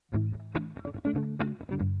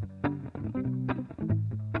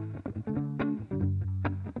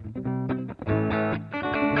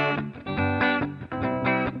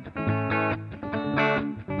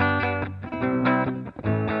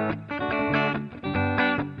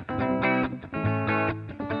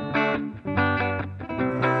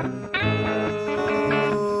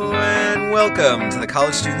welcome to the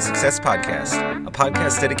College Student Success Podcast, a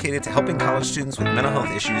podcast dedicated to helping college students with mental health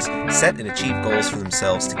issues set and achieve goals for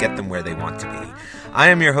themselves to get them where they want to be. I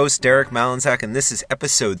am your host, Derek Malinzak, and this is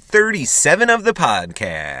episode 37 of the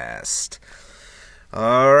podcast.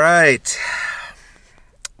 All right.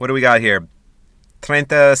 What do we got here?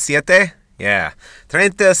 37? Yeah.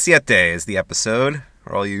 37 is the episode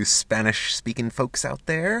for all you Spanish-speaking folks out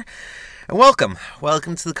there. And welcome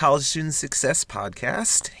to the College Student Success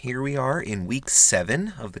Podcast. Here we are in week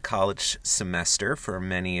 7 of the college semester for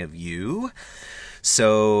many of you.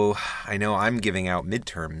 So I know I'm giving out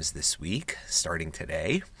midterms this week, starting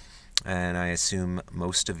today, and I assume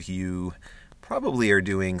most of you probably are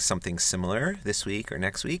doing something similar this week or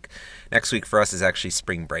next week. Next week for us is actually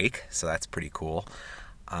spring break, so that's pretty cool.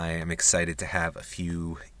 I am excited to have a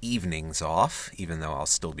few evenings off, even though I'll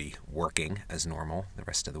still be working as normal the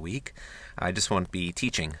rest of the week. I just won't be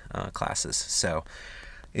teaching classes, so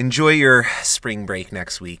enjoy your spring break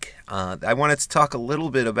next week. I wanted to talk a little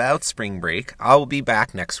bit about spring break. I'll be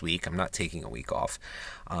back next week. I'm not taking a week off.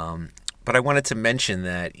 But I wanted to mention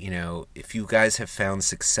that, if you guys have found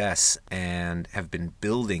success and have been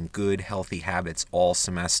building good, healthy habits all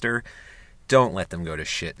semester, don't let them go to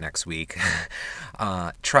shit next week.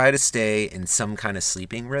 Try to stay in some kind of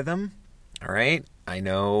sleeping rhythm, all right? I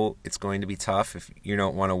know it's going to be tough if you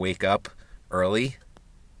don't want to wake up early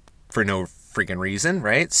for no freaking reason,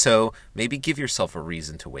 right? So maybe give yourself a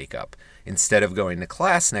reason to wake up. Instead of going to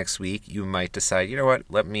class next week, you might decide, you know what,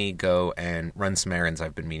 let me go and run some errands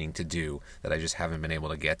I've been meaning to do that I just haven't been able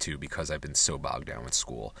to get to because I've been so bogged down with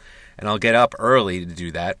school. And I'll get up early to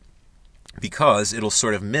do that because it'll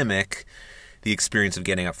sort of mimic the experience of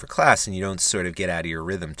getting up for class and you don't sort of get out of your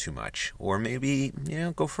rhythm too much. Or maybe,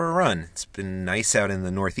 go for a run. It's been nice out in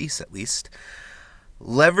the Northeast at least.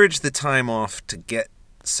 Leverage the time off to get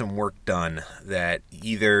some work done that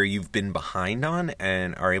either you've been behind on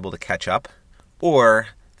and are able to catch up, or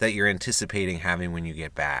that you're anticipating having when you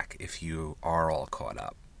get back if you are all caught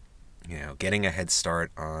up. Getting a head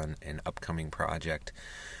start on an upcoming project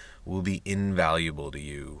will be invaluable to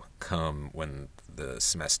you come when the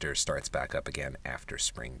semester starts back up again after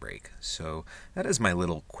spring break. So that is my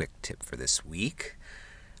little quick tip for this week.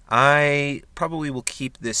 I probably will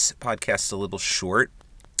keep this podcast a little short.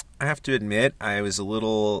 I have to admit, I was a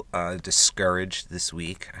little discouraged this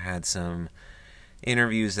week. I had some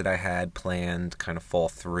interviews that I had planned kind of fall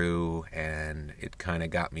through, and it kind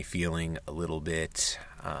of got me feeling a little bit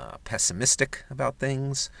pessimistic about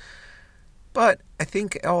things. But I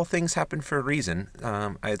think all things happen for a reason.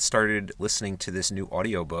 I had started listening to this new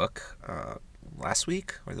audiobook last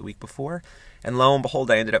week or the week before, and lo and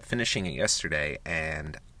behold, I ended up finishing it yesterday,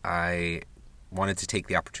 and I wanted to take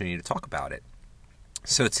the opportunity to talk about it.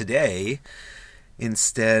 So today,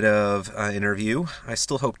 instead of an interview, I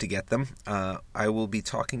still hope to get them, I will be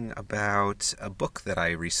talking about a book that I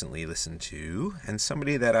recently listened to, and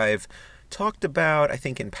somebody that I've talked about, I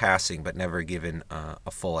think, in passing, but never given a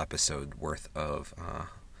full episode worth of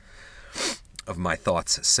my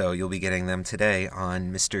thoughts. So you'll be getting them today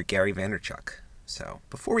on Mr. Gary Vaynerchuk. So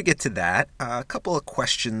before we get to that, a couple of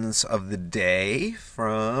questions of the day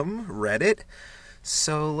from Reddit.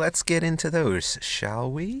 So let's get into those, shall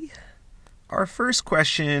we? Our first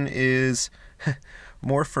question is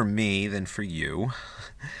more for me than for you.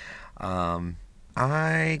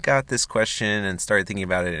 I got this question and started thinking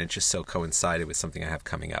about it, and it just so coincided with something I have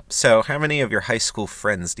coming up. So, how many of your high school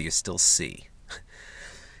friends do you still see?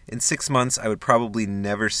 In 6 months, I would probably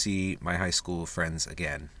never see my high school friends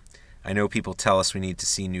again. I know people tell us we need to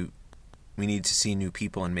see new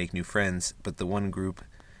people and make new friends, but the one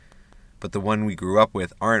we grew up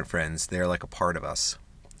with aren't friends. They're like a part of us.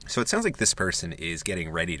 So it sounds like this person is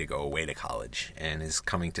getting ready to go away to college and is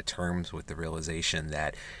coming to terms with the realization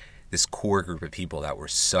that this core group of people that were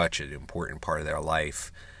such an important part of their life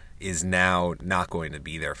is now not going to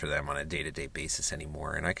be there for them on a day-to-day basis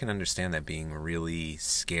anymore. And I can understand that being a really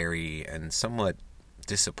scary and somewhat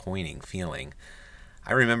disappointing feeling.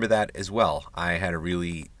 I remember that as well. I had a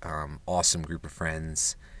really awesome group of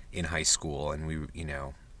friends in high school, and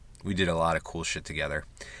we did a lot of cool shit together.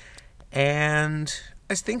 And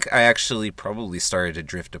I think I actually probably started to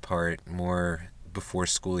drift apart more before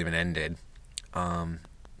school even ended.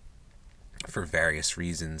 For various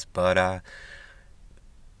reasons, but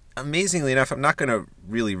amazingly enough, I'm not going to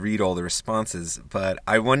really read all the responses, but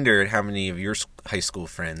I wondered how many of your high school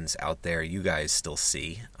friends out there you guys still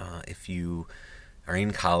see. If you are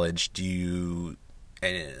in college, do you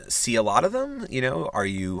see a lot of them? Are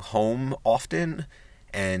you home often?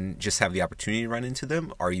 and just have the opportunity to run into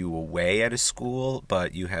them? Are you away at a school,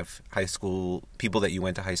 but you have high school people that you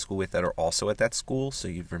went to high school with that are also at that school, so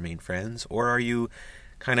you've remained friends? Or are you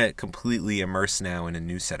kind of completely immersed now in a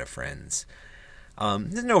new set of friends?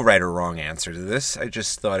 There's no right or wrong answer to this. I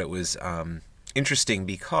just thought it was interesting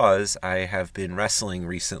because I have been wrestling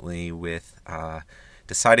recently with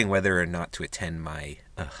deciding whether or not to attend my,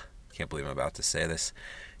 can't believe I'm about to say this,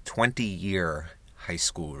 20-year high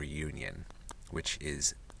school reunion, which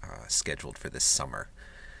is scheduled for this summer.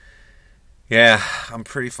 Yeah, I'm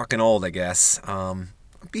pretty fucking old, I guess. I'll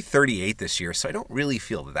be 38 this year, so I don't really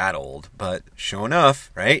feel that old. But sure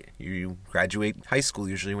enough, right? You graduate high school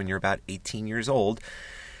usually when you're about 18 years old.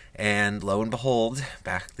 And lo and behold,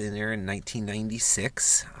 back there in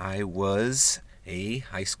 1996, I was a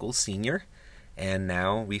high school senior. And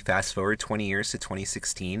now we fast forward 20 years to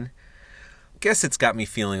 2016. Guess it's got me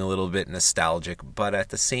feeling a little bit nostalgic, but at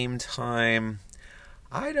the same time,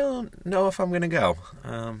 I don't know if I'm going to go.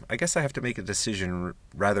 I guess I have to make a decision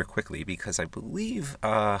rather quickly because I believe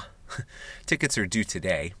tickets are due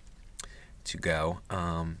today to go.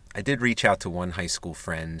 I did reach out to one high school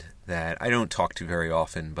friend that I don't talk to very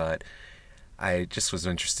often, but I just was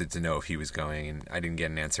interested to know if he was going, and I didn't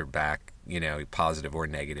get an answer back, positive or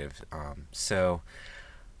negative. So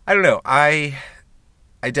I don't know. I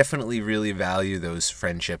definitely really value those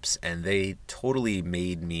friendships, and they totally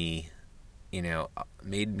made me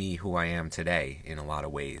who I am today in a lot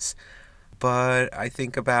of ways. But I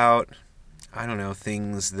think about,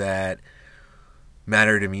 things that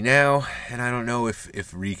matter to me now, and I don't know if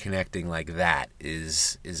reconnecting like that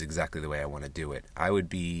is exactly the way I want to do it. I would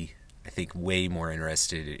be, I think, way more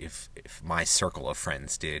interested if my circle of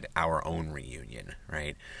friends did our own reunion,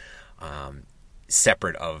 right?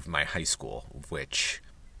 Separate of my high school, which,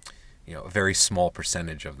 a very small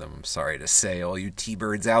percentage of them, I'm sorry to say, all you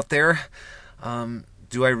T-birds out there,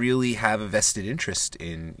 do I really have a vested interest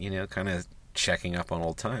in, kind of checking up on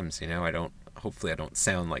old times? Hopefully I don't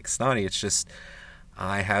sound like snotty. It's just,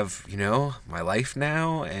 I have, my life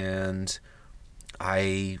now, and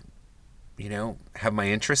I, have my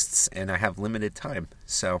interests, and I have limited time.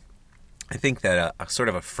 So I think that a sort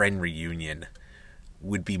of a friend reunion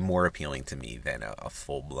would be more appealing to me than a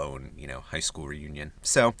full-blown, high school reunion.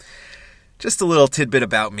 So just a little tidbit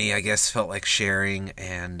about me, I guess, felt like sharing,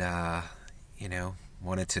 and,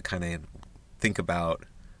 wanted to kind of think about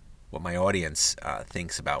what my audience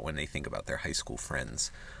thinks about when they think about their high school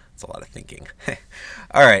friends. It's a lot of thinking.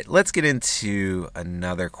 All right, let's get into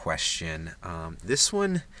another question. This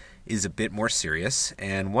one is a bit more serious,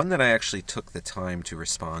 and one that I actually took the time to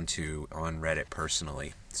respond to on Reddit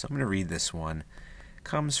personally. So I'm going to read this one. It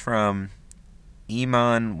comes from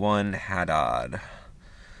Iman1 Haddad.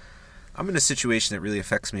 I'm in a situation that really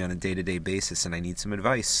affects me on a day-to-day basis, and I need some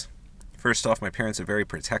advice. First off, my parents are very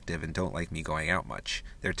protective and don't like me going out much.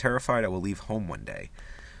 They're terrified I will leave home one day.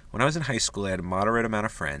 When I was in high school, I had a moderate amount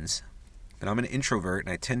of friends, but I'm an introvert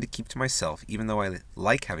and I tend to keep to myself, even though I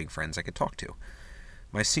like having friends I could talk to.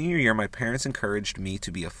 My senior year, my parents encouraged me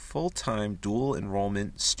to be a full-time dual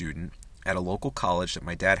enrollment student at a local college that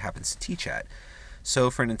my dad happens to teach at.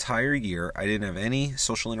 So for an entire year, I didn't have any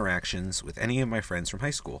social interactions with any of my friends from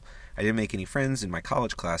high school. I didn't make any friends in my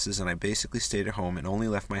college classes, and I basically stayed at home and only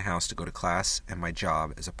left my house to go to class and my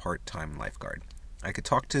job as a part-time lifeguard. I could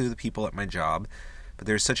talk to the people at my job, but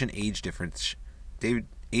there's such an age difference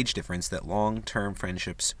that long-term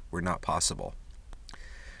friendships were not possible.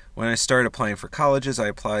 When I started applying for colleges, I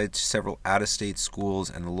applied to several out-of-state schools,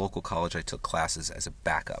 and the local college I took classes as a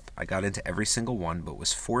backup. I got into every single one, but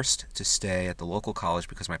was forced to stay at the local college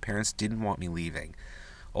because my parents didn't want me leaving.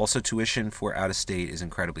 Also, tuition for out-of-state is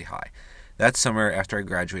incredibly high. That summer, after I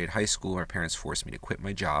graduated high school, my parents forced me to quit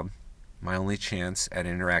my job, my only chance at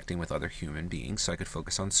interacting with other human beings, so I could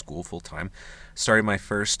focus on school full-time. Started my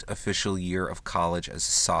first official year of college as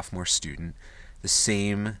a sophomore student, the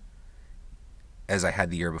same as I had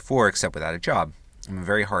the year before, except without a job. I'm a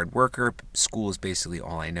very hard worker. School is basically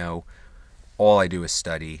all I know. All I do is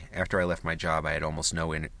study. After I left my job, I had almost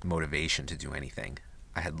no motivation to do anything.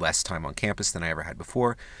 I had less time on campus than I ever had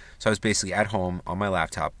before, so I was basically at home on my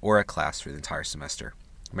laptop or at class for the entire semester.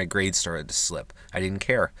 My grades started to slip. I didn't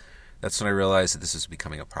care. That's when I realized that this was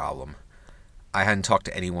becoming a problem. I hadn't talked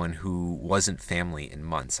to anyone who wasn't family in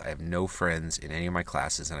months. I have no friends in any of my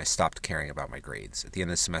classes, and I stopped caring about my grades. At the end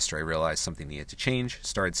of the semester, I realized something needed to change.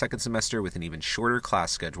 Started second semester with an even shorter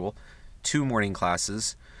class schedule, 2 morning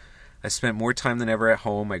classes. I spent more time than ever at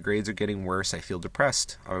home. My grades are getting worse. I feel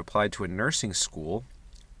depressed. I've applied to a nursing school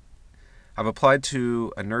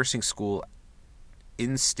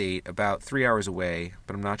in-state about 3 hours away,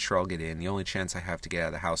 but I'm not sure I'll get in. The only chance I have to get out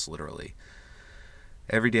of the house, literally.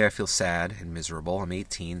 Every day I feel sad and miserable. I'm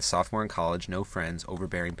 18, sophomore in college, no friends,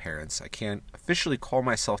 overbearing parents. I can't officially call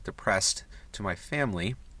myself depressed to my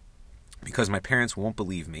family because my parents won't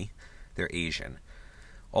believe me. They're Asian.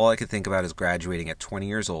 All I could think about is graduating at 20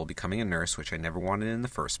 years old, becoming a nurse, which I never wanted in the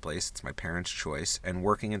first place. It's my parents' choice, and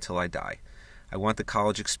working until I die. I want the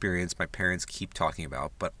college experience my parents keep talking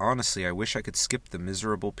about, but honestly, I wish I could skip the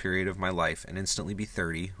miserable period of my life and instantly be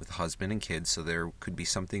 30 with a husband and kids so there could be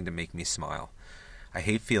something to make me smile. I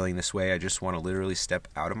hate feeling this way. I just want to literally step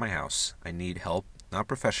out of my house. I need help, not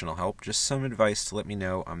professional help, just some advice to let me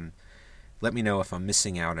know if I'm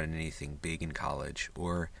missing out on anything big in college,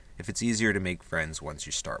 or if it's easier to make friends once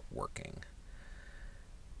you start working.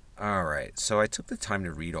 Alright, so I took the time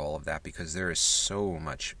to read all of that because there is so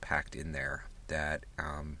much packed in there that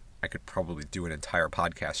I could probably do an entire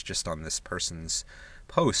podcast just on this person's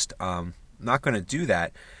post. Not going to do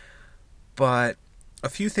that, but a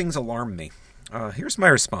few things alarm me. Here's my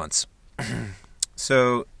response.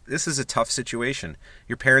 So, this is a tough situation.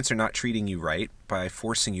 Your parents are not treating you right by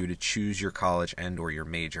forcing you to choose your college and or your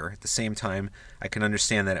major. At the same time, I can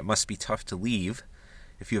understand that it must be tough to leave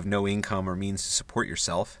if you have no income or means to support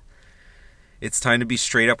yourself. It's time to be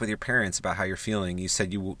straight up with your parents about how you're feeling. You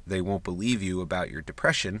said they won't believe you about your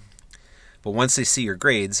depression, but once they see your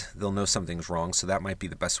grades, they'll know something's wrong, so that might be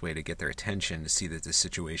the best way to get their attention to see that the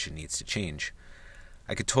situation needs to change.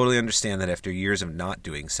 I could totally understand that after years of not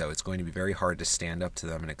doing so, it's going to be very hard to stand up to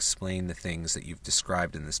them and explain the things that you've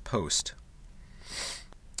described in this post.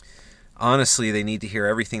 Honestly, they need to hear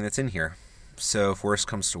everything that's in here. So if worst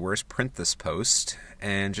comes to worst, print this post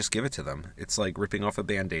and just give it to them. It's like ripping off a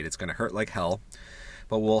Band-Aid. It's going to hurt like hell,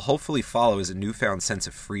 but what will hopefully follow is a newfound sense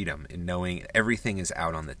of freedom in knowing everything is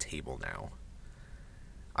out on the table now.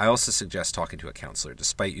 I also suggest talking to a counselor.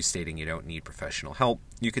 Despite you stating you don't need professional help,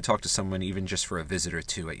 you could talk to someone even just for a visit or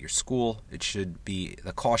two at your school. The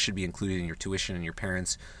cost should be included in your tuition, and your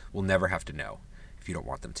parents will never have to know if you don't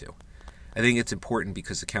want them to. I think it's important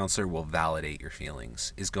because the counselor will validate your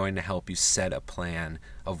feelings, is going to help you set a plan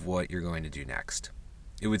of what you're going to do next.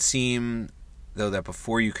 It would seem, though, that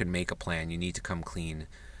before you can make a plan, you need to come clean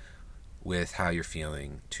with how you're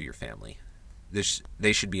feeling to your family.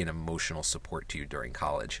 They should be an emotional support to you during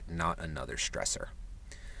college, not another stressor.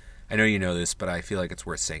 I know you know this, but I feel like it's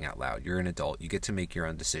worth saying out loud. You're an adult. You get to make your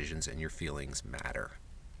own decisions, and your feelings matter.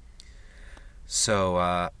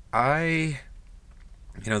 So,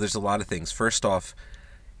 there's a lot of things. First off,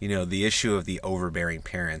 the issue of the overbearing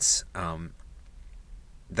parents,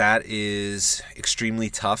 that is extremely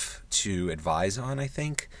tough to advise on, I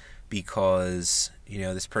think, because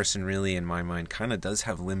this person really, in my mind, kind of does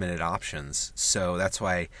have limited options. So that's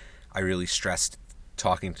why I really stressed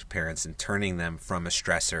talking to parents and turning them from a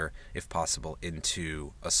stressor, if possible,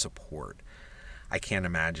 into a support. I can't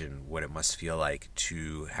imagine what it must feel like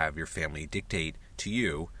to have your family dictate to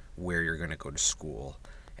you where you're going to go to school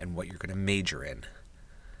and what you're going to major in.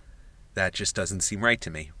 That just doesn't seem right to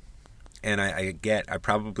me. And I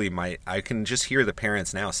can just hear the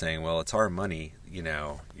parents now saying, well, it's our money,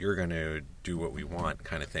 you're going to do what we want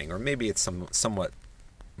kind of thing. Or maybe it's somewhat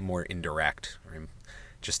more indirect or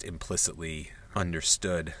just implicitly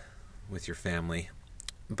understood with your family.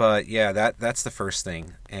 But yeah, that's the first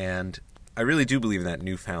thing. And I really do believe in that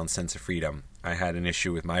newfound sense of freedom. I had an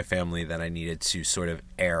issue with my family that I needed to sort of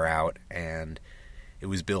air out, and it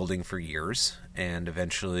was building for years. And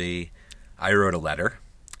eventually I wrote a letter,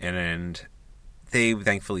 and they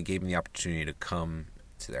thankfully gave me the opportunity to come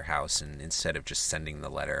to their house, and instead of just sending the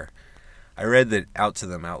letter, I read that out to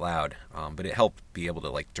them out loud, but it helped be able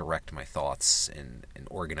to direct my thoughts and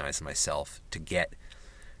organize myself to get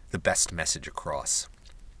the best message across.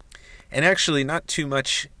 And actually, not too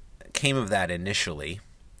much came of that initially,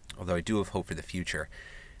 although I do have hope for the future.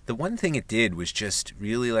 The one thing it did was just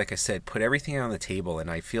really, like I said, put everything on the table, and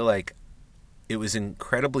I feel like it was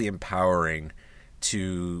incredibly empowering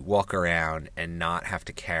to walk around and not have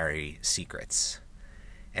to carry secrets.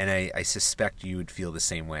 And I suspect you would feel the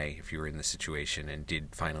same way if you were in the situation and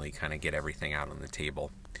did finally kind of get everything out on the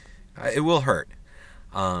table. It will hurt.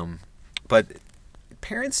 But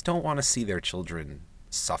parents don't want to see their children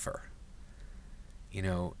suffer.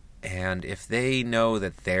 And if they know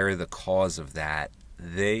that they're the cause of that,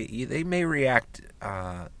 they may react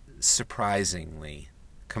surprisingly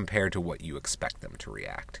compared to what you expect them to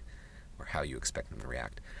react, or how you expect them to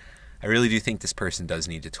react. I really do think this person does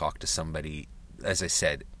need to talk to somebody, as I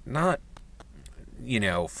said, not,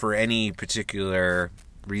 for any particular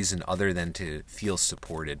reason other than to feel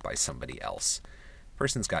supported by somebody else. The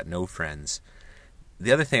person's got no friends.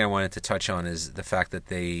 The other thing I wanted to touch on is the fact that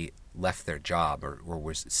they left their job,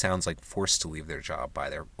 or sounds like forced to leave their job by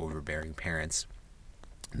their overbearing parents.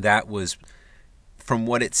 that was, from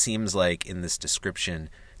what it seems like in this description,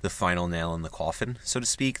 the final nail in the coffin, so to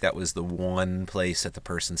speak. That was the one place that the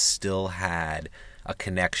person still had a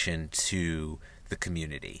connection to the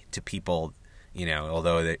community, to people,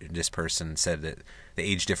 although this person said that the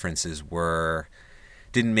age differences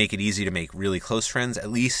didn't make it easy to make really close friends, at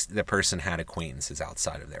least the person had acquaintances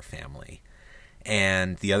outside of their family.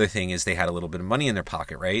 And the other thing is they had a little bit of money in their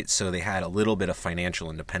pocket, right? So they had a little bit of financial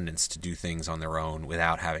independence to do things on their own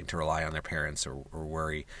without having to rely on their parents or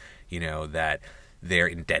worry, that they're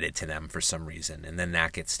indebted to them for some reason. And then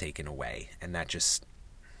that gets taken away. And that just,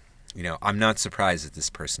 I'm not surprised that this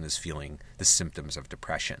person is feeling the symptoms of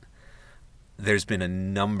depression. There's been a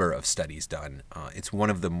number of studies done. It's one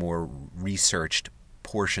of the more researched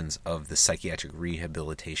portions of the psychiatric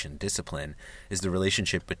rehabilitation discipline is the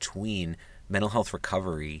relationship between mental health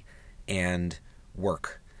recovery and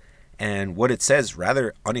work. And what it says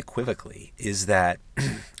rather unequivocally is that,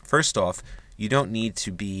 first off, you don't need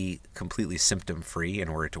to be completely symptom-free in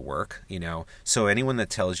order to work, So anyone that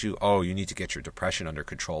tells you, oh, you need to get your depression under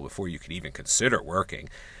control before you can even consider working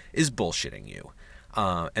is bullshitting you,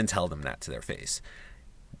 and tell them that to their face.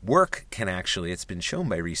 Work can actually, it's been shown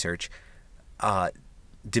by research,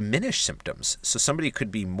 diminish symptoms. So somebody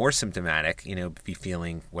could be more symptomatic, be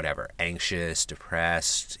feeling whatever, anxious,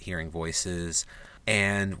 depressed, hearing voices,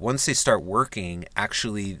 and once they start working,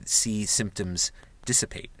 actually see symptoms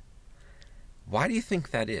dissipate. Why do you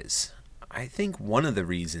think that is? I think one of the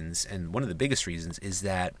reasons, and one of the biggest reasons, is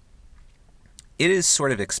that it is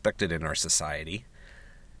sort of expected in our society,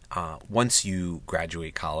 once you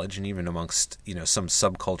graduate college, and even amongst some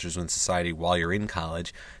subcultures in society while you're in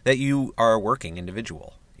college, that you are a working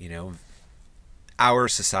individual. Our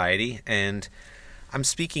society, and I'm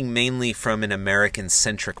speaking mainly from an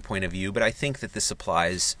American-centric point of view, but I think that this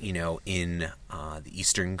applies, in the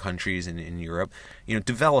Eastern countries and in Europe.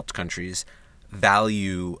 Developed countries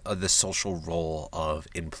value the social role of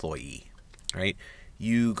employee, right?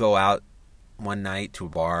 You go out one night to a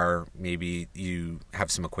bar, maybe you have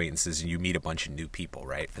some acquaintances and you meet a bunch of new people,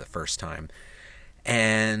 right, for the first time,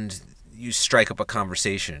 and you strike up a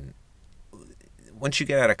conversation. Once you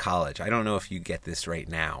get out of college, I don't know if you get this right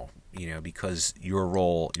now, because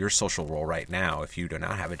your social role right now, if you do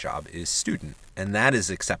not have a job, is student, and that is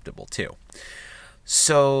acceptable too.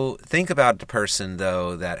 So think about the person,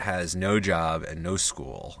 though, that has no job and no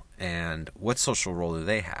school, and what social role do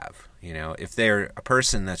they have? If they're a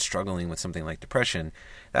person that's struggling with something like depression,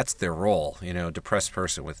 that's their role, depressed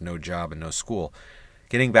person with no job and no school.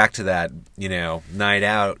 Getting back to that, night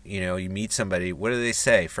out, you meet somebody, what do they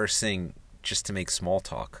say? First thing, just to make small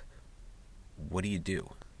talk, what do you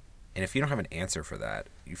do? And if you don't have an answer for that,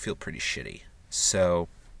 you feel pretty shitty. So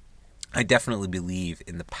I definitely believe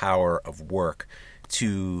in the power of work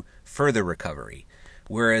to further recovery.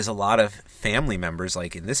 Whereas a lot of family members,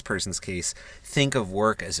 like in this person's case, think of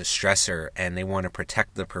work as a stressor and they want to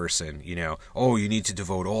protect the person. Oh, you need to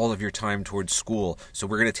devote all of your time towards school, so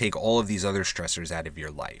we're going to take all of these other stressors out of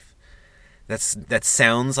your life. That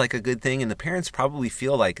sounds like a good thing, and the parents probably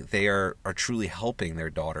feel like they are truly helping their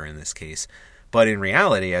daughter in this case. But in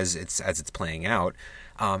reality, as it's playing out,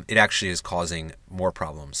 it actually is causing more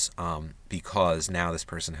problems because now this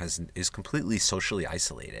person is completely socially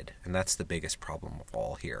isolated, and that's the biggest problem of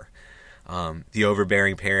all here. The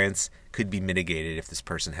overbearing parents could be mitigated if this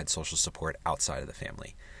person had social support outside of the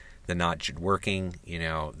family. The not working,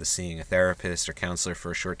 the seeing a therapist or counselor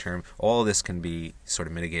for a short term, all of this can be sort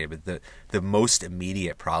of mitigated. But the most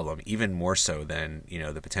immediate problem, even more so than,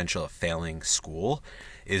 the potential of failing school,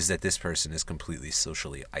 is that this person is completely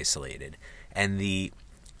socially isolated. And the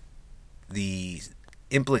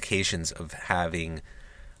implications of having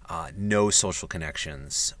no social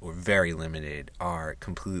connections or very limited are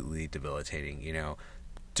completely debilitating,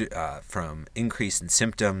 from increase in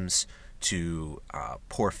symptoms to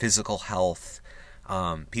poor physical health.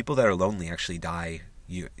 People that are lonely actually die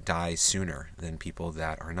sooner than people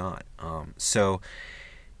that are not. So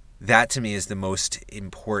that to me is the most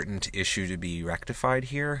important issue to be rectified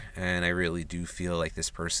here, and I really do feel like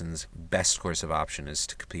this person's best course of option is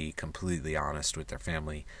to be completely honest with their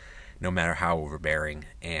family, no matter how overbearing,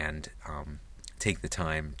 and take the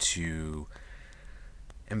time to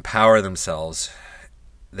empower themselves.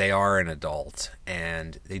 They are an adult,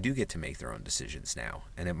 and they do get to make their own decisions now.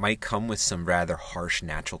 And it might come with some rather harsh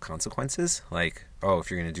natural consequences, like, oh, if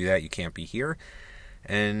you're going to do that, you can't be here.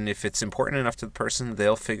 And if it's important enough to the person,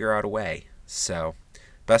 they'll figure out a way. So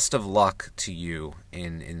best of luck to you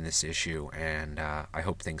in this issue, and I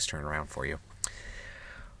hope things turn around for you.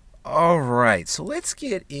 All right, so let's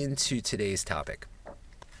get into today's topic.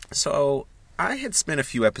 So I had spent a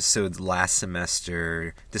few episodes last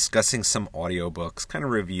semester discussing some audiobooks, kind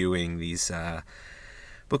of reviewing these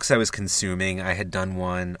books I was consuming. I had done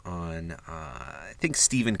one on, I think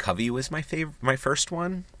Stephen Covey was my first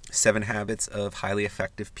one, 7 Habits of Highly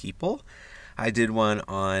Effective People. I did one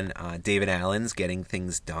on David Allen's Getting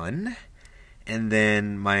Things Done. And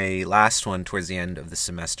then my last one towards the end of the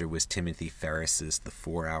semester was Timothy Ferriss's The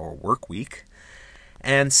 4-Hour Workweek.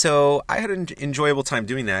 And so I had an enjoyable time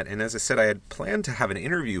doing that. And as I said, I had planned to have an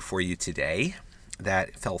interview for you today.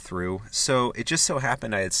 That fell through. So it just so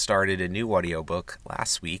happened I had started a new audiobook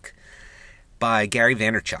last week by Gary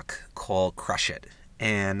Vaynerchuk called Crush It.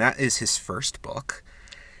 And that is his first book.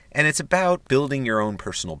 And it's about building your own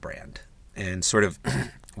personal brand and sort of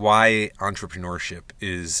why entrepreneurship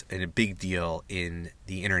is a big deal in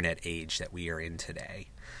the internet age that we are in today.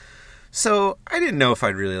 So I didn't know if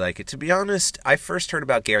I'd really like it. To be honest, I first heard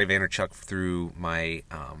about Gary Vaynerchuk through my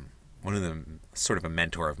one of them, sort of a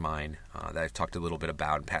mentor of mine that I've talked a little bit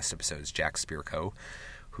about in past episodes, Jack Spirko,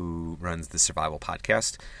 who runs the Survival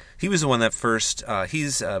Podcast. He was the one that first,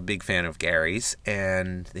 he's a big fan of Gary's,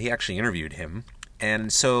 and he actually interviewed him.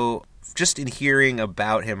 And so just in hearing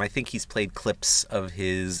about him, I think he's played clips of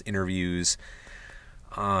his interviews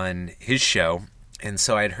on his show. And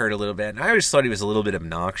so I'd heard a little bit, and I always thought he was a little bit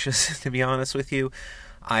obnoxious, to be honest with you.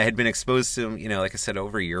 I had been exposed to him, like I said,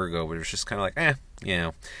 over a year ago, but it was just kind of like,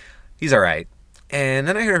 he's all right. And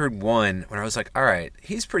then I heard one when I was like, all right,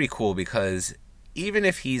 he's pretty cool because even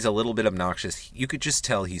if he's a little bit obnoxious, you could just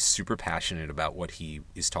tell he's super passionate about what he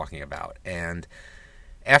is talking about. And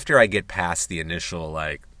after I get past the initial,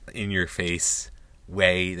 in-your-face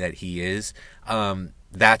way that he is,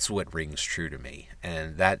 that's what rings true to me.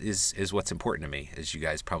 And that is what's important to me, as you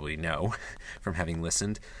guys probably know from having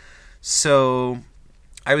listened. So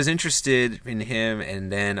I was interested in him,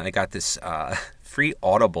 and then I got this free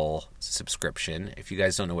Audible subscription. If you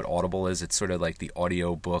guys don't know what Audible is, it's sort of like the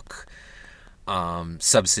audiobook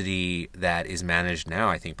subsidy that is managed now,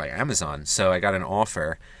 I think, by Amazon. So I got an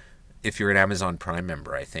offer. If you're an Amazon Prime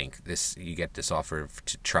member, I think you get this offer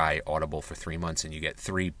to try Audible for 3 months, and you get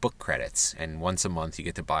 3 book credits. And once a month, you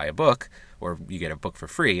get to buy a book, or you get a book for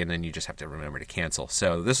free, and then you just have to remember to cancel.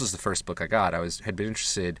 So this was the first book I got. Had been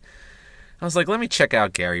interested. I was like, let me check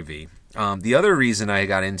out Gary V. The other reason I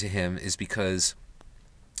got into him is because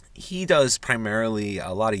he does primarily a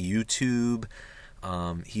lot of YouTube.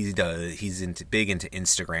 He's big into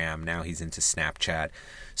Instagram. Now he's into Snapchat.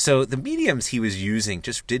 So the mediums he was using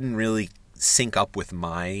just didn't really sync up with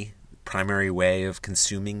my primary way of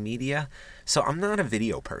consuming media. So I'm not a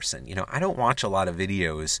video person. I don't watch a lot of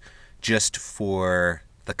videos just for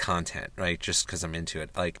the content, right? Just because I'm into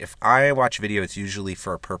it. Like, if I watch video, it's usually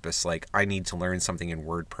for a purpose. Like, I need to learn something in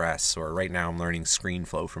WordPress, or right now I'm learning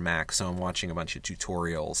ScreenFlow for Mac, so I'm watching a bunch of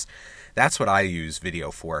tutorials. That's what I use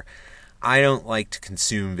video for. I don't like to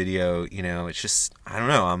consume video, it's just, I don't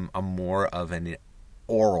know, I'm more of an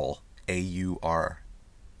oral, A-U-R-A-L,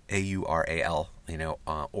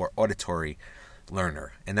 or auditory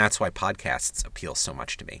learner. And that's why podcasts appeal so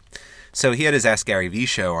much to me. So he had his Ask Gary V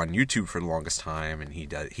show on YouTube for the longest time, and he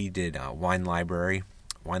did Wine Library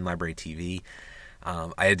TV.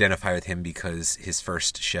 I identify with him because his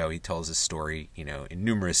first show, he tells his story, in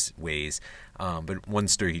numerous ways. But one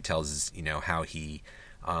story he tells is, how he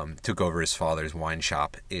took over his father's wine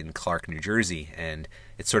shop in Clark, New Jersey. And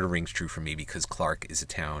it sort of rings true for me because Clark is a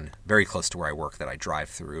town very close to where I work that I drive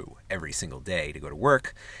through every single day to go to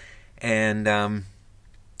work. And the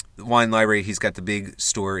Wine Library, he's got the big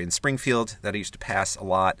store in Springfield that I used to pass a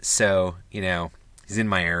lot. So, he's in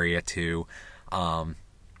my area too.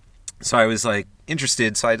 So I was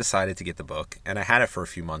interested, so I decided to get the book. And I had it for a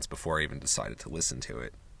few months before I even decided to listen to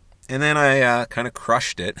it. And then I kind of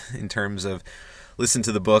crushed it in terms of listen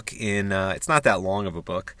to the book in, it's not that long of a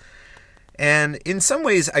book. And in some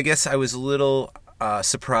ways, I guess I was a little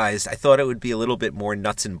surprised. I thought it would be a little bit more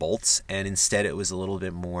nuts and bolts, and instead it was a little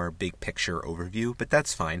bit more big picture overview, but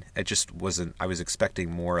that's fine. It just wasn't, I was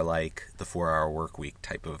expecting more like the 4-Hour Workweek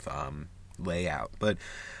type of layout, but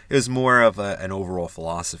it was more of an overall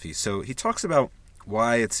philosophy. So he talks about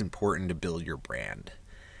why it's important to build your brand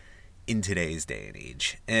in today's day and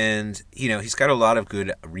age. And, he's got a lot of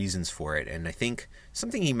good reasons for it. And I think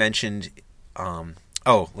something he mentioned,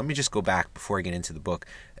 let me just go back before I get into the book.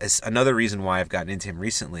 As another reason why I've gotten into him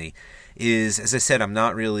recently is, as I said, I'm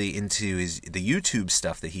not really into the YouTube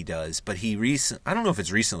stuff that he does, but I don't know if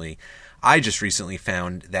it's recently, I just recently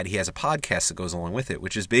found that he has a podcast that goes along with it,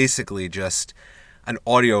 which is basically just an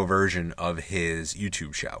audio version of his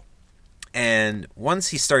YouTube show. And once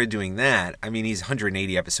he started doing that, he's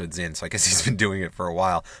 180 episodes in, so I guess he's been doing it for a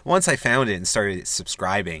while. Once I found it and started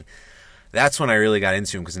subscribing, that's when I really got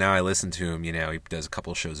into him, because now I listen to him. He does a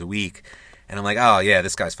couple shows a week, and I'm like, oh yeah,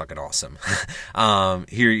 this guy's fucking awesome.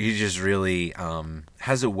 He just really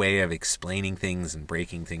has a way of explaining things and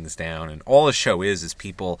breaking things down, and all the show is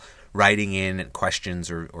people writing in questions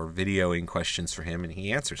or videoing questions for him, and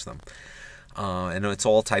he answers them. And it's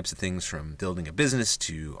all types of things, from building a business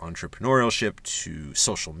to entrepreneurship to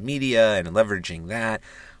social media and leveraging that.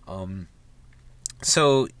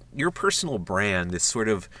 So your personal brand is sort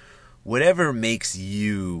of whatever makes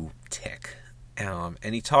you tick. And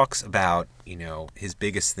he talks about, his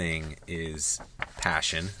biggest thing is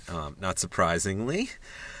passion, not surprisingly.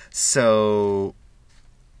 So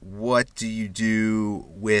what do you do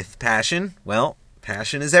with passion? Well,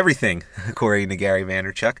 passion is everything, according to Gary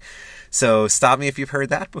Vaynerchuk. So stop me if you've heard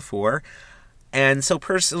that before. And so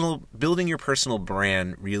building your personal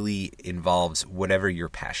brand really involves whatever you're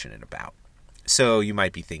passionate about. So you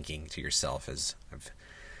might be thinking to yourself, as I've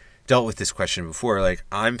dealt with this question before, like,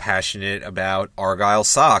 I'm passionate about Argyle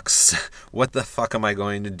socks. What the fuck am I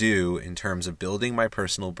going to do in terms of building my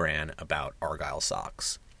personal brand about Argyle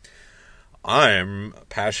socks? I'm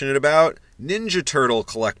passionate about Ninja Turtle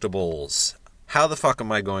collectibles. How the fuck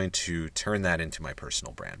am I going to turn that into my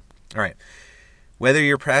personal brand? All right. Whether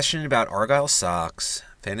you're passionate about Argyle socks,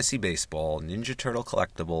 fantasy baseball, Ninja Turtle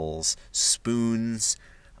collectibles, spoons,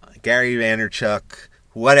 Gary Vaynerchuk,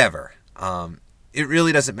 whatever, it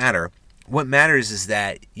really doesn't matter. What matters is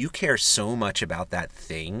that you care so much about that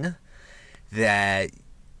thing that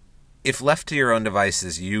if left to your own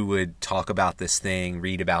devices, you would talk about this thing,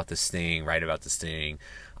 read about this thing, write about this thing,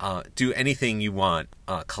 do anything you want,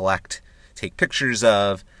 collect, take pictures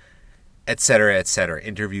of, etc.,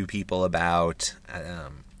 interview people about.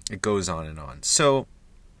 It goes on and on. So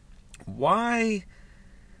why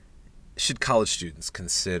should college students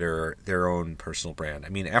consider their own personal brand? I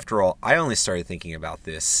mean, after all, I only started thinking about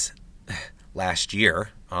this last year,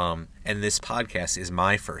 and this podcast is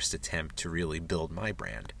my first attempt to really build my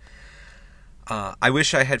brand. I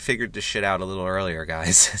wish I had figured this shit out a little earlier,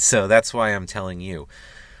 guys, so that's why I'm telling you.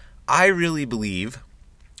 I really believe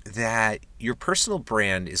that your personal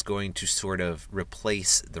brand is going to sort of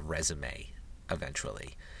replace the resume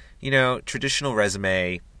eventually. Traditional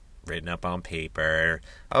resume, written up on paper.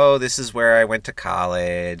 Oh, this is where I went to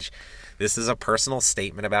college. This is a personal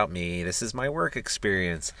statement about me. This is my work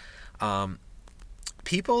experience.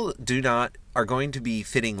 People are going to be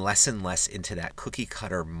fitting less and less into that cookie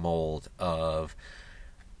cutter mold of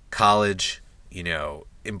college,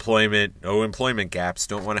 employment, no employment gaps.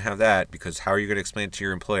 Don't want to have that, because how are you going to explain it to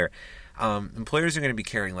your employer? Employers are going to be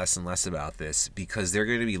caring less and less about this, because they're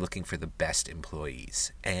going to be looking for the best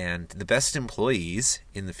employees. And the best employees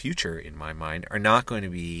in the future, in my mind, are not going to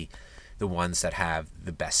be the ones that have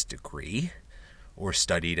the best degree or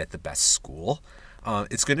studied at the best school.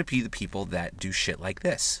 It's going to be the people that do shit like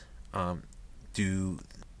this. Do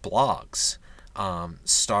blogs,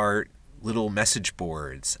 start little message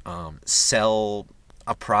boards, sell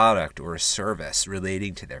a product or a service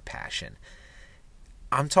relating to their passion.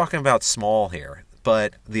 I'm talking about small here,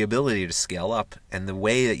 but the ability to scale up, and the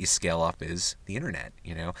way that you scale up is the internet.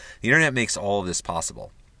 The internet makes all of this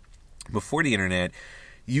possible. Before the internet,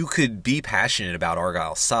 you could be passionate about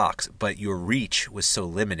Argyle socks, but your reach was so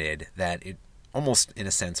limited that it almost, in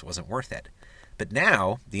a sense, wasn't worth it. But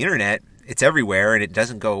now, the internet, it's everywhere, and it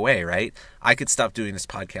doesn't go away, right? I could stop doing this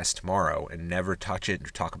podcast tomorrow and never touch it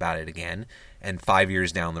or talk about it again, and 5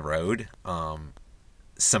 years down the road,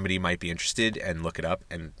 somebody might be interested and look it up,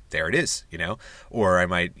 and there it is, Or I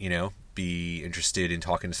might, be interested in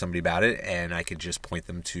talking to somebody about it, and I could just point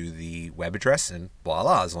them to the web address, and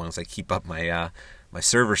voila, as long as I keep up my my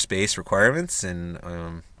server space requirements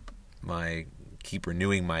and keep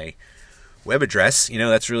renewing my web address,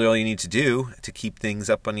 that's really all you need to do to keep things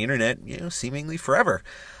up on the internet, seemingly forever.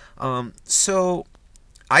 So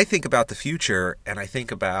I think about the future, and I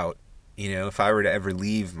think about, if I were to ever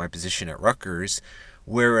leave my position at Rutgers,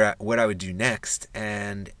 what I would do next.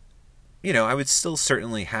 And, I would still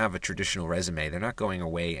certainly have a traditional resume. They're not going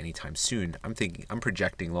away anytime soon. I'm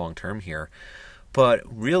projecting long term here. But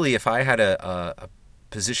really, if I had a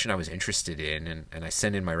position I was interested in, and I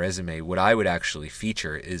send in my resume, what I would actually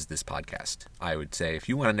feature is this podcast. I would say, if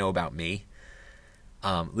you want to know about me,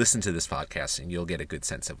 listen to this podcast, and you'll get a good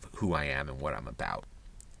sense of who I am and what I'm about.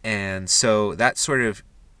 And so that sort of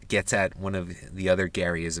gets at one of the other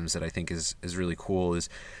Garyisms that I think is really cool, is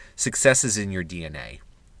success is in your DNA.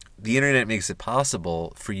 The internet makes it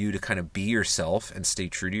possible for you to kind of be yourself and stay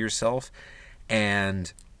true to yourself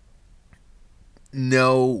and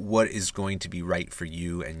know what is going to be right for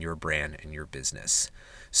you and your brand and your business.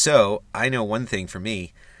 So I know one thing for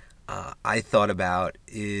me, I thought about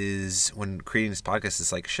is when creating this podcast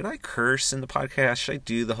is like, should I curse in the podcast? Should I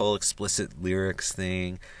do the whole explicit lyrics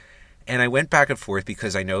thing? And I went back and forth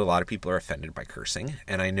because I know a lot of people are offended by cursing,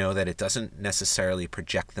 and I know that it doesn't necessarily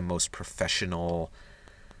project the most professional,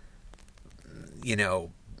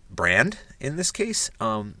 brand in this case.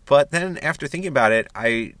 But then after thinking about it,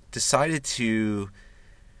 I decided to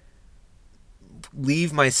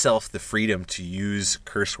leave myself the freedom to use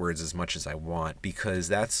curse words as much as I want, because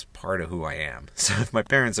that's part of who I am. So if my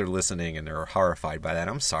parents are listening and they're horrified by that,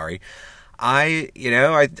 I'm sorry. I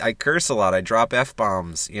curse a lot. I drop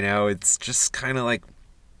F-bombs. It's just kind of like,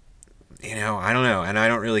 I don't know. And I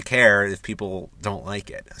don't really care if people don't like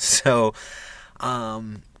it. So,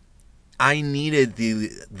 I needed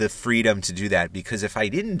the freedom to do that, because if I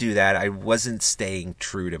didn't do that, I wasn't staying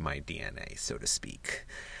true to my DNA, so to speak.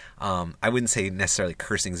 I wouldn't say necessarily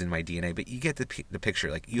cursing's in my DNA, but you get the picture.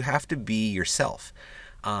 Like, you have to be yourself.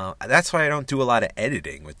 That's why I don't do a lot of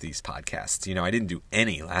editing with these podcasts. I didn't do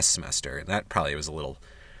any last semester, and that probably was a little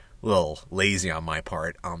lazy on my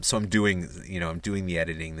part. So I'm doing the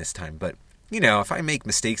editing this time. But, if I make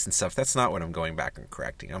mistakes and stuff, that's not what I'm going back and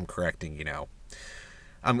correcting. I'm correcting,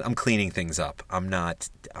 I'm cleaning things up. I'm not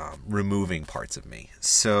removing parts of me.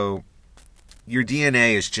 So your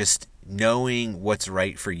DNA is just knowing what's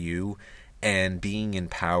right for you and being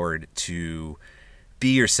empowered to be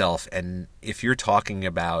yourself. And if you're talking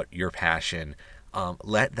about your passion,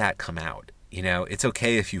 let that come out. It's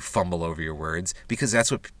okay if you fumble over your words, because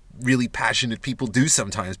that's what really passionate people do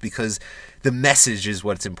sometimes, because the message is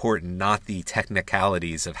what's important, not the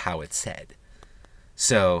technicalities of how it's said.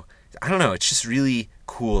 So I don't know. It's just really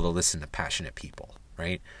cool to listen to passionate people,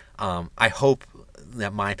 right? I hope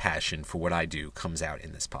that my passion for what I do comes out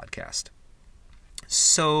in this podcast.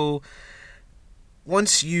 So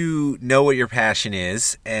once you know what your passion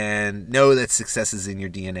is and know that success is in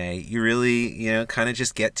your DNA, you really, kind of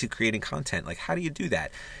just get to creating content. Like, how do you do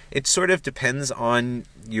that? It sort of depends on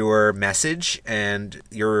your message and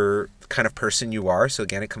your kind of person you are. So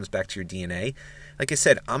again, it comes back to your DNA. Like I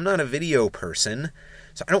said, I'm not a video person,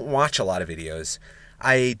 so I don't watch a lot of videos.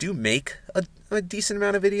 I do make a decent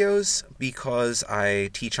amount of videos because I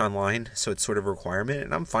teach online, so it's sort of a requirement,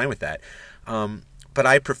 and I'm fine with that. But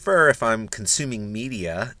I prefer, if I'm consuming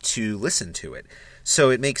media, to listen to it. So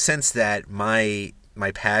it makes sense that my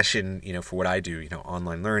passion, for what I do,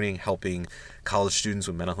 online learning, helping college students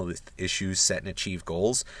with mental health issues set and achieve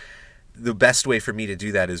goals, the best way for me to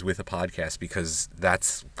do that is with a podcast, because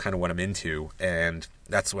that's kind of what I'm into, and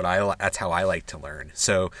that's how I like to learn.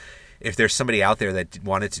 So if there's somebody out there that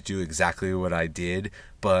wanted to do exactly what I did,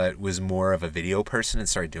 but was more of a video person and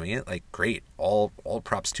started doing it, like, great, all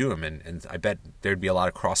props to them. And I bet there'd be a lot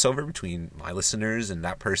of crossover between my listeners and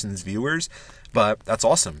that person's viewers, but that's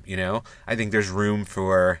awesome. I think there's room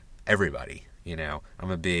for everybody. I'm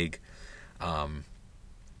a big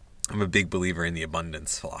believer in the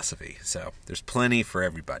abundance philosophy. So there's plenty for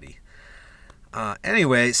everybody.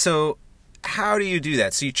 Anyway, so how do you do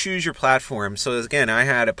that? So you choose your platform. So again, I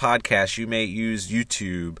had a podcast. You may use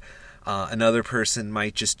YouTube. Another person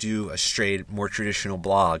might just do a straight, more traditional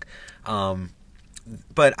blog.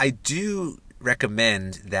 But I do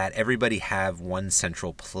recommend that everybody have one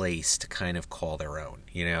central place to kind of call their own.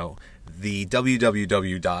 The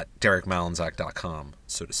www.derekmalinzak.com,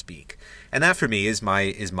 so to speak. And that for me is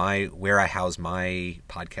my where I house my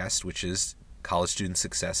podcast, which is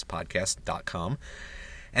collegestudentsuccesspodcast.com.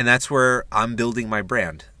 And that's where I'm building my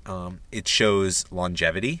brand. It shows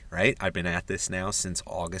longevity, right? I've been at this now since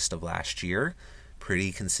August of last year,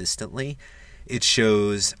 pretty consistently. It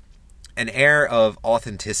shows an air of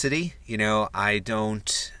authenticity. I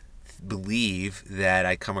don't believe that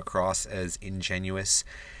I come across as ingenuous.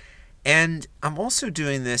 And I'm also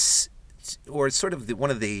doing this, or sort of one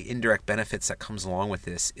of the indirect benefits that comes along with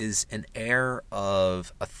this is an air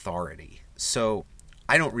of authority. So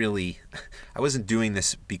I wasn't doing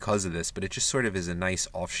this because of this, but it just sort of is a nice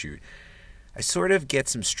offshoot. I sort of get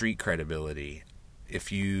some street credibility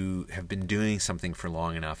if you have been doing something for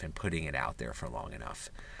long enough and putting it out there for long enough.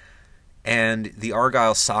 And the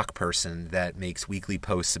Argyle sock person that makes weekly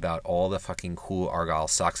posts about all the fucking cool Argyle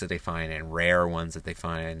socks that they find and rare ones that they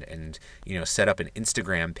find, and, set up an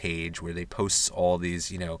Instagram page where they post all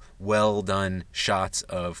these, well done shots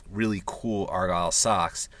of really cool Argyle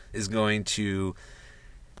socks, is going to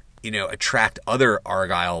attract other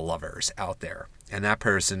Argyle lovers out there. And that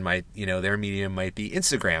person might, their medium might be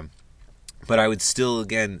Instagram. But I would still,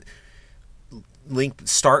 again,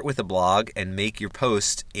 start with a blog and make your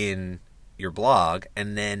post in your blog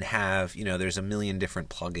and then have, there's a million different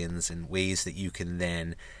plugins and ways that you can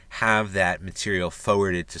then have that material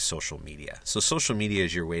forwarded to social media. So social media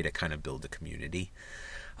is your way to kind of build a community.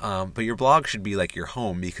 But your blog should be like your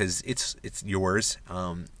home because it's yours,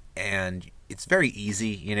 and it's very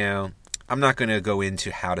easy. I'm not going to go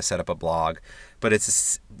into how to set up a blog, but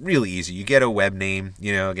it's really easy. You get a web name,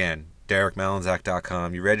 again,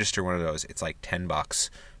 DerekMalinzak.com. You register one of those. It's like $10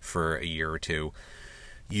 for a year or two.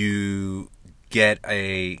 You get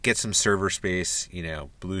some server space.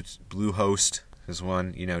 Bluehost is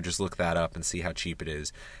one. Just look that up and see how cheap it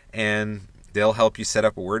is, and they'll help you set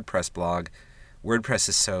up a WordPress blog. WordPress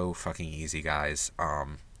is so fucking easy, guys,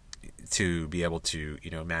 to be able to,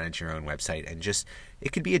 manage your own website. And just,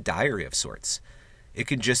 it could be a diary of sorts. It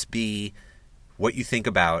could just be what you think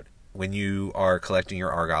about when you are collecting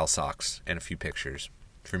your Argyle socks and a few pictures.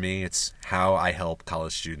 For me, it's how I help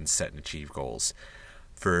college students set and achieve goals.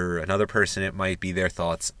 For another person, it might be their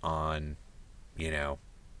thoughts on,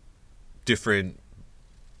 different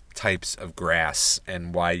types of grass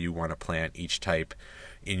and why you want to plant each type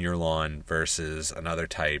in your lawn versus another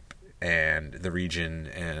type and the region,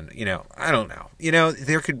 and I don't know. There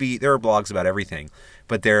are blogs about everything,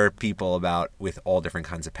 but there are people with all different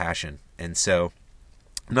kinds of passion. And so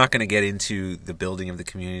I'm not going to get into the building of the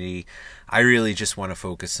community. I really just want to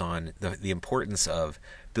focus on the importance of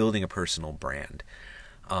building a personal brand.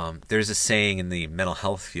 There's a saying in the mental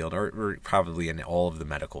health field, or probably in all of the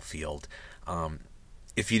medical field,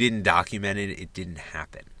 if you didn't document it, it didn't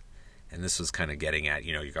happen. And this was kind of getting at,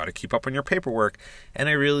 you got to keep up on your paperwork. And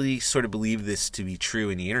I really sort of believe this to be true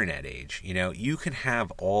in the internet age. You can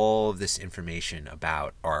have all of this information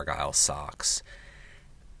about Argyle socks,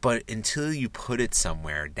 but until you put it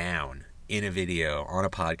somewhere down in a video, on a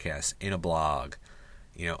podcast, in a blog,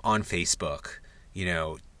 on Facebook,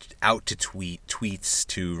 out to tweets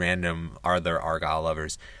to random other Argyle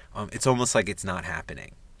lovers, it's almost like it's not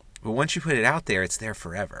happening. But once you put it out there, it's there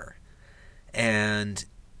forever. And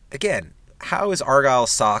again, how is Argyle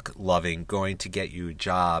sock loving going to get you a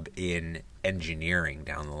job in engineering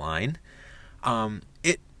down the line?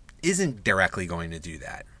 It isn't directly going to do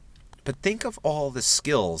that. But think of all the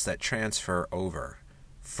skills that transfer over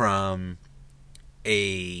from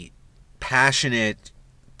a passionate,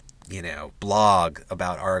 blog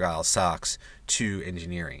about Argyle socks to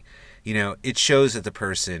engineering. It shows that the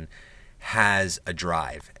person has a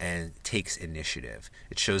drive and takes initiative.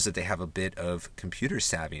 It shows that they have a bit of computer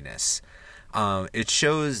savviness. It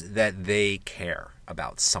shows that they care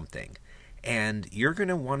about something. And you're going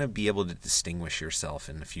to want to be able to distinguish yourself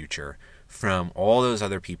in the future from all those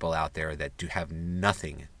other people out there that do have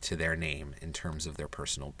nothing to their name in terms of their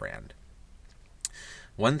personal brand.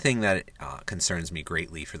 One thing that concerns me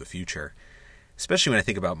greatly for the future, especially when I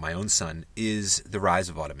think about my own son, is the rise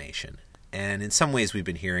of automation. And in some ways we've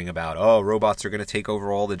been hearing about, robots are going to take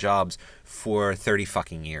over all the jobs for 30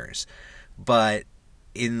 fucking years. But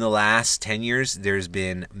in the last 10 years, there's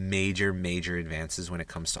been major, major advances when it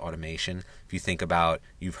comes to automation. If you think about,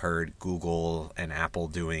 you've heard Google and Apple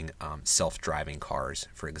doing self-driving cars,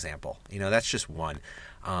 for example. That's just one.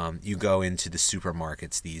 You go into the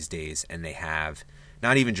supermarkets these days and they have,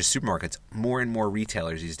 not even just supermarkets, more and more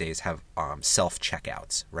retailers these days have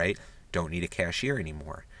self-checkouts, right? Don't need a cashier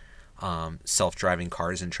anymore. Self-driving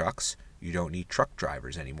cars and trucks, you don't need truck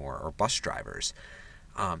drivers anymore or bus drivers.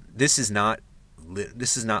 This is not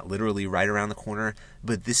literally right around the corner,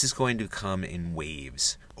 but this is going to come in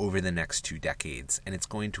waves over the next 2 decades, and it's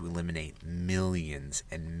going to eliminate millions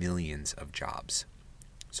and millions of jobs.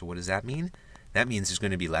 So what does that mean? That means there's going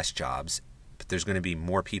to be less jobs, but there's going to be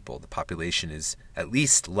more people. The population is at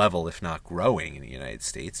least level, if not growing, in the United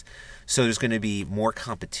States. So there's going to be more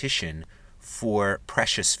competition for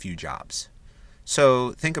precious few jobs.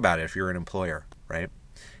 So think about it if you're an employer, right?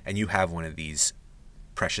 And you have one of these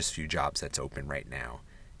precious few jobs that's open right now,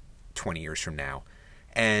 20 years from now,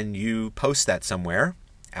 and you post that somewhere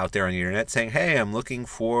out there on the internet saying, hey, I'm looking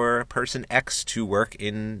for person X to work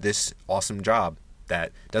in this awesome job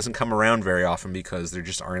that doesn't come around very often because there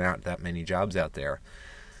just aren't that many jobs out there.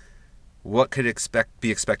 What could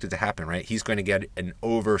be expected to happen, right? He's going to get an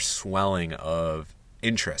overswelling of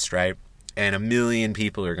interest, right? And 1 million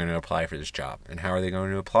people are going to apply for this job. And how are they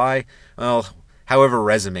going to apply? Well, however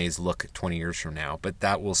resumes look 20 years from now, but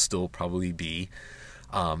that will still probably be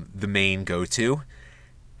the main go-to.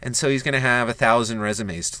 And so he's going to have 1,000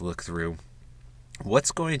 resumes to look through.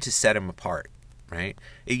 What's going to set him apart, right?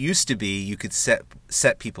 It used to be you could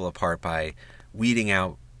set people apart by weeding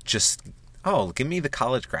out just, give me the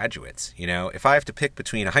college graduates. If I have to pick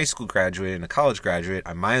between a high school graduate and a college graduate,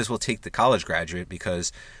 I might as well take the college graduate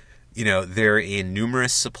because they're in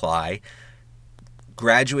numerous supply.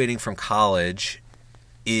 graduating from college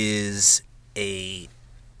is a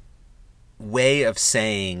way of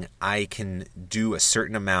saying I can do a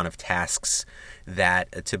certain amount of tasks that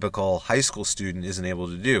a typical high school student isn't able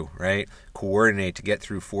to do, right? Coordinate to get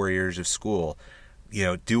through 4 years of school,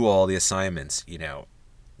 do all the assignments,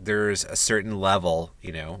 There's a certain level,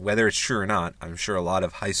 whether it's true or not. I'm sure a lot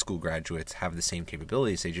of high school graduates have the same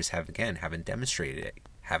capabilities. They just haven't demonstrated it,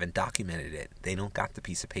 haven't documented it. They don't got the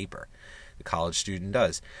piece of paper. The college student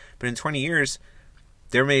does. But in 20 years,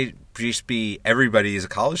 there may just be everybody is a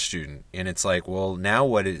college student, and it's like, well,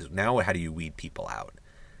 how do you weed people out?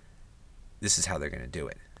 This is how they're going to do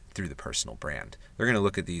it, through the personal brand. They're going to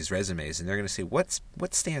look at these resumes and they're going to say, what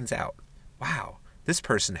stands out? Wow, this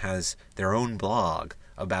person has their own blog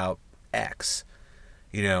about X.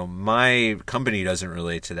 My company doesn't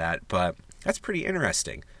relate to that, but that's pretty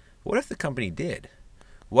interesting. What if the company did?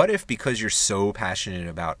 What if, because you're so passionate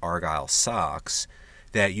about Argyle socks,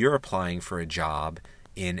 that you're applying for a job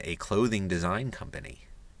in a clothing design company?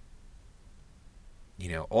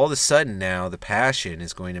 All of a sudden now the passion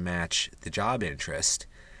is going to match the job interest,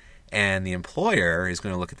 and the employer is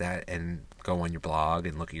going to look at that and go on your blog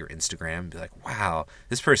and look at your Instagram and be like, wow,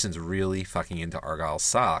 this person's really fucking into Argyle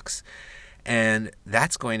socks. And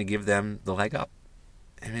that's going to give them the leg up.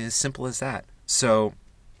 I mean, as simple as that. So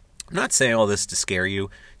I'm not saying all this to scare you.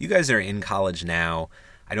 You guys are in college now.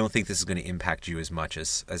 I don't think this is going to impact you as much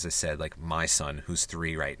as I said, like my son, who's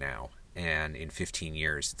 3 right now. And in 15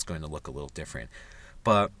 years, it's going to look a little different.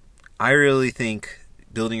 But I really think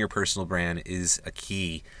building your personal brand is a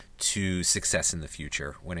key to success in the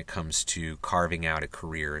future when it comes to carving out a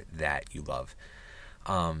career that you love.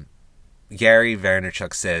 Gary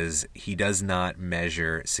Vaynerchuk says he does not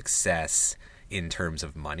measure success in terms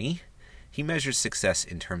of money. He measures success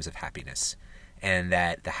in terms of happiness. And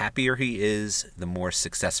that the happier he is, the more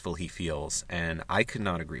successful he feels. And I could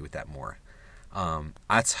not agree with that more.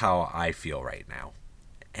 That's how I feel right now.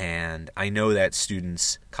 And I know that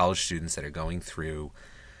college students that are going through,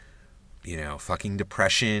 fucking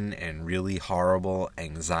depression and really horrible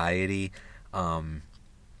anxiety,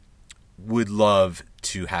 would love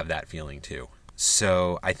to have that feeling too.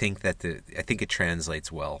 So I think it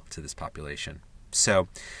translates well to this population. So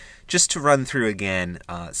just to run through again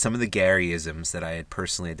some of the Garyisms that I had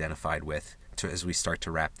personally identified with as we start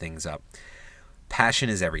to wrap things up. Passion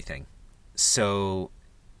is everything. So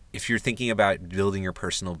if you're thinking about building your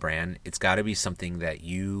personal brand, it's got to be something that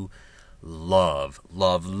you love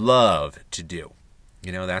to do.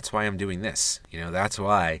 That's why I'm doing this. That's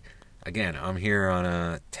why, again, I'm here on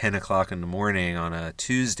a 10 o'clock in the morning on a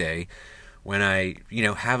Tuesday when I,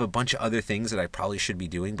 have a bunch of other things that I probably should be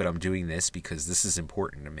doing, but I'm doing this because this is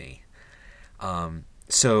important to me.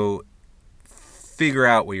 So figure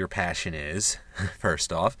out what your passion is,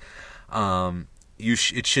 first off.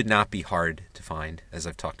 It should not be hard to find, as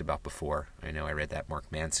I've talked about before. I know I read that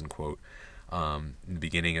Mark Manson quote in the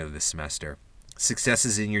beginning of the semester. Success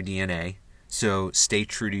is in your DNA, so stay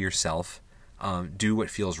true to yourself. Do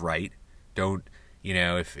what feels right. Don't,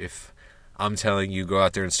 if I'm telling you go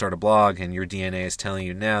out there and start a blog and your DNA is telling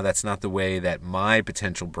you, no, that's not the way that my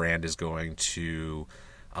potential brand is going to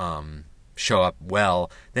show up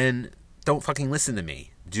well, then don't fucking listen to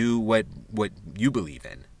me. Do what you believe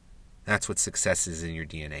in. That's what success is in your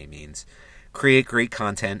DNA means. Create great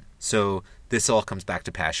content. So this all comes back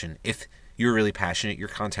to passion. If you're really passionate, your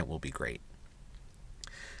content will be great.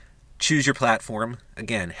 Choose your platform.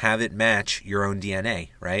 Again, have it match your own DNA,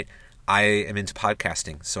 right? I am into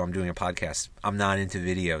podcasting, so I'm doing a podcast. I'm not into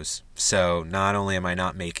videos. So not only am I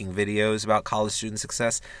not making videos about college student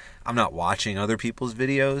success, I'm not watching other people's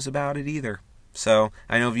videos about it either. So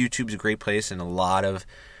I know YouTube's a great place, and a lot of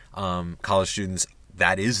college students,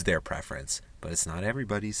 that is their preference, but it's not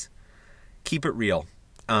everybody's. Keep it real.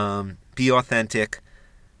 Be authentic.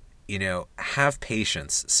 Have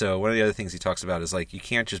patience. So one of the other things he talks about is you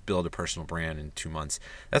can't just build a personal brand in 2 months.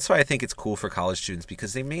 That's why I think it's cool for college students,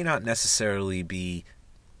 because they may not necessarily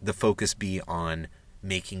the focus be on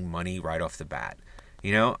making money right off the bat.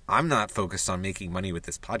 I'm not focused on making money with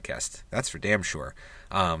this podcast. That's for damn sure.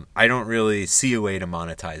 I don't really see a way to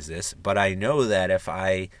monetize this, but I know that if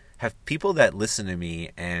I have people that listen to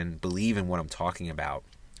me and believe in what I'm talking about,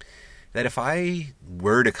 that if I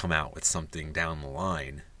were to come out with something down the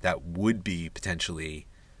line that would be potentially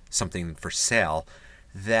something for sale,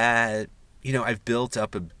 that, I've built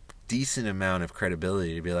up a decent amount of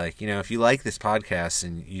credibility to be like, if you like this podcast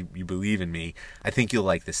and you believe in me, I think you'll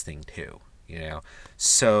like this thing too,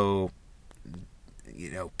 So,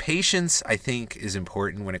 patience, I think, is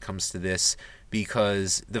important when it comes to this,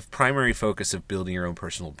 because the primary focus of building your own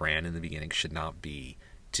personal brand in the beginning should not be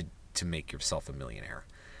to to make yourself a millionaire.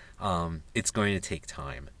 It's going to take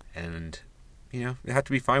time, and you have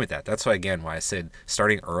to be fine with that. That's why I said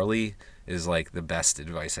starting early is like the best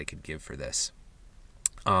advice I could give for this.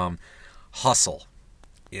 Hustle.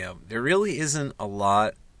 There really isn't a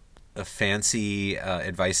lot of fancy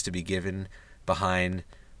advice to be given behind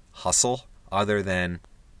hustle other than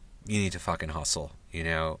you need to fucking hustle. You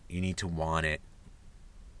need to want it,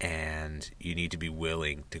 and you need to be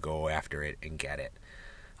willing to go after it and get it.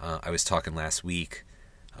 I was talking last week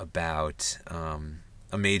about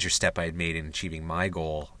a major step I had made in achieving my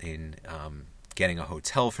goal in getting a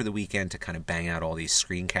hotel for the weekend to kind of bang out all these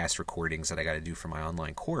screencast recordings that I got to do for my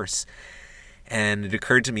online course. And it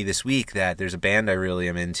occurred to me this week that there's a band I really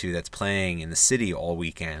am into that's playing in the city all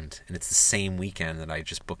weekend, and it's the same weekend that I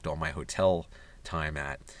just booked all my hotel time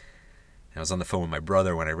at. And I was on the phone with my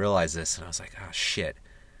brother when I realized this, and I was like, oh shit,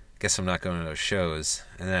 guess I'm not going to those shows.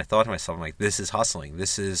 And then I thought to myself, I'm like, this is hustling.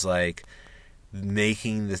 This is like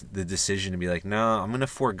making the decision to be like, no, I'm going to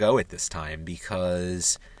forego it this time,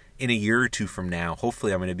 because in a year or two from now,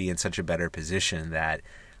 hopefully I'm going to be in such a better position that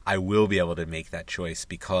I will be able to make that choice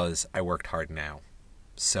because I worked hard now.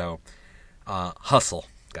 So, hustle,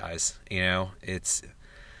 guys. It's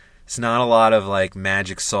not a lot of like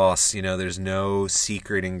magic sauce. There's no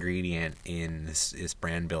secret ingredient in this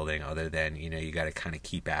brand building other than, you got to kind of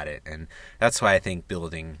keep at it. And that's why I think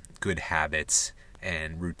building good habits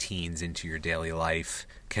and routines into your daily life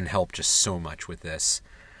can help just so much with this.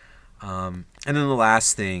 And then the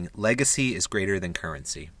last thing, legacy is greater than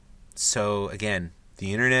currency. So again,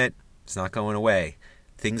 the internet is not going away.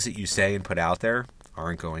 Things that you say and put out there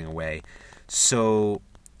aren't going away. So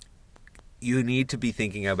you need to be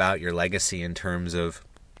thinking about your legacy in terms of,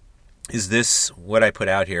 is this what I put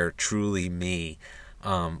out here truly me?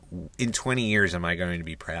 In 20 years, am I going to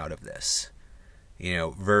be proud of this?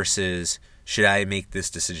 Versus should I make this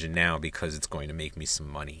decision now because it's going to make me some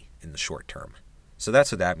money in the short term? So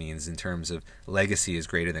that's what that means in terms of legacy is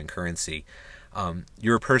greater than currency.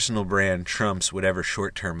 Your personal brand trumps whatever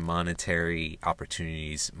short-term monetary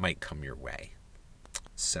opportunities might come your way.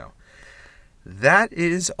 So that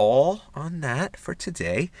is all on that for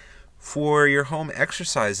today. For your home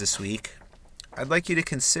exercise this week, I'd like you to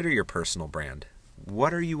consider your personal brand.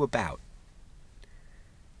 What are you about?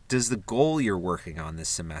 Does the goal you're working on this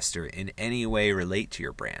semester in any way relate to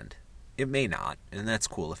your brand? It may not, and that's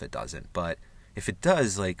cool if it doesn't. But if it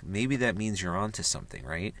does, maybe that means you're onto something,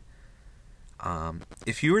 right?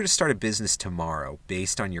 If you were to start a business tomorrow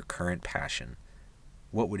based on your current passion,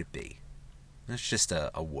 what would it be? That's just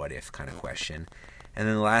a what if kind of question. And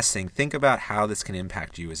then the last thing, think about how this can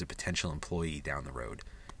impact you as a potential employee down the road.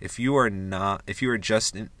 If you are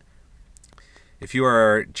just in a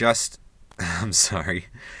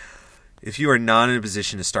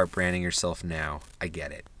position to start branding yourself now, I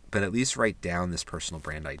get it. But at least write down this personal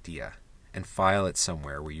brand idea and file it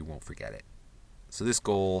somewhere where you won't forget it. So this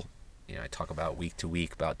goal, I talk about week to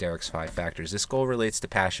week about Derek's 5 factors. This goal relates to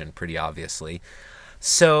passion, pretty obviously.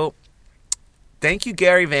 So thank you,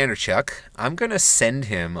 Gary Vaynerchuk. I'm going to send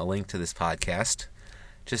him a link to this podcast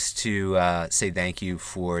just to say thank you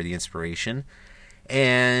for the inspiration.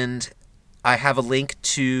 And I have a link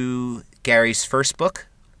to Gary's first book,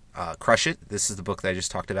 Crush It. This is the book that I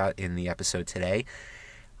just talked about in the episode today.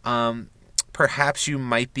 Perhaps you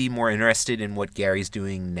might be more interested in what Gary's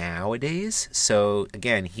doing nowadays. So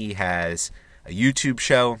again, he has a YouTube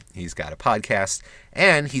show, he's got a podcast,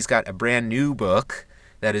 and he's got a brand new book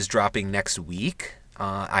that is dropping next week.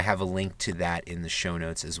 I have a link to that in the show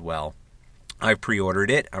notes as well. I've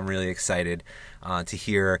pre-ordered it. I'm really excited to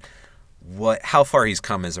hear how far he's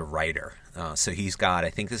come as a writer. So he's got, I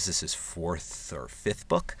think this is his 4th or 5th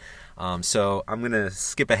book. So I'm going to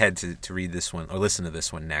skip ahead to read this one or listen to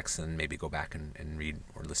this one next and maybe go back and read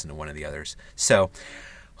or listen to one of the others. So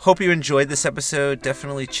hope you enjoyed this episode.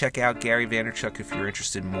 Definitely check out Gary Vaynerchuk if you're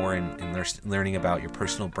interested more in learning about your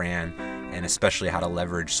personal brand and especially how to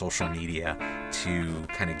leverage social media to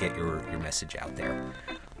kind of get your message out there.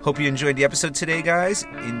 Hope you enjoyed the episode today, guys.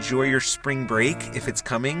 Enjoy your spring break if it's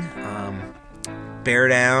coming. Bear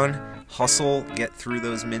down, hustle, get through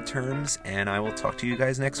those midterms, and I will talk to you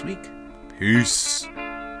guys next week. Peace.